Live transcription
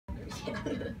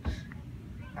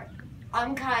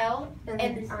I'm Kyle,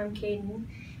 and I'm Caden.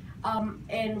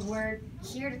 And we're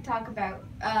here to talk about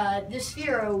the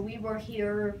Sphero. We were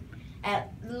here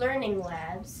at Learning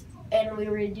Labs, and we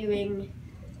were doing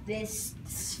this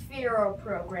Sphero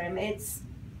program. It's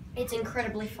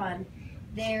incredibly fun.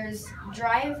 There's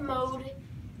drive mode,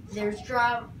 there's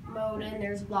draw mode, and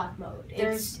there's block mode.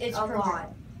 It's a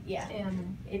lot. Yeah,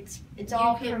 and it's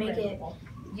all programmable.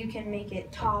 You can make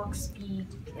it talk, speak,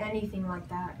 anything like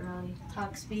that, really.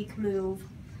 Talk, speak, move,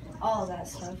 all of that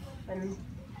stuff. And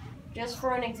just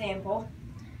for an example,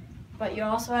 but you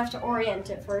also have to orient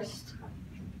it first.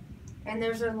 And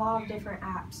there's a lot of different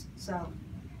apps, so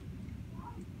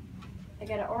I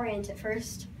gotta orient it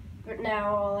first. But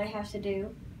now all I have to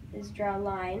do is draw a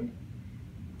line,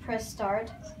 press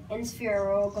start, and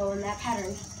Sphero will go in that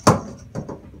pattern.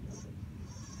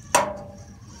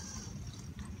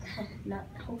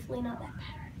 Hopefully not that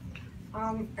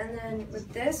pattern. And then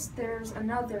with this, there's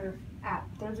another app.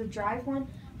 There's a drive one,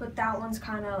 but that one's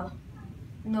kind of,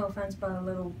 no offense, but a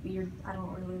little weird. I don't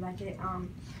really like it.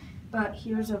 But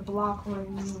here's a block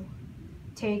one. You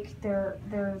take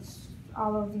there's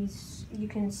all of these. You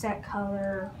can set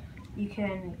color. You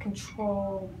can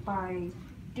control by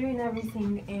doing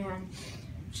everything and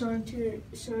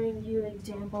showing you an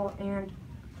example. And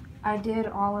I did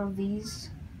all of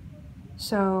these,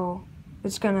 so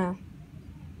it's gonna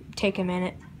take a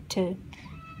minute to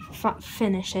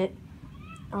finish it.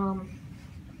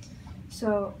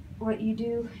 So what you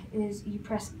do is you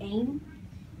press aim,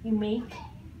 you make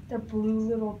the blue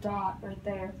little dot right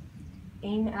there,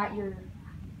 aim at your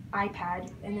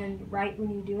iPad, and then right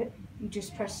when you do it, you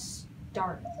just press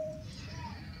start.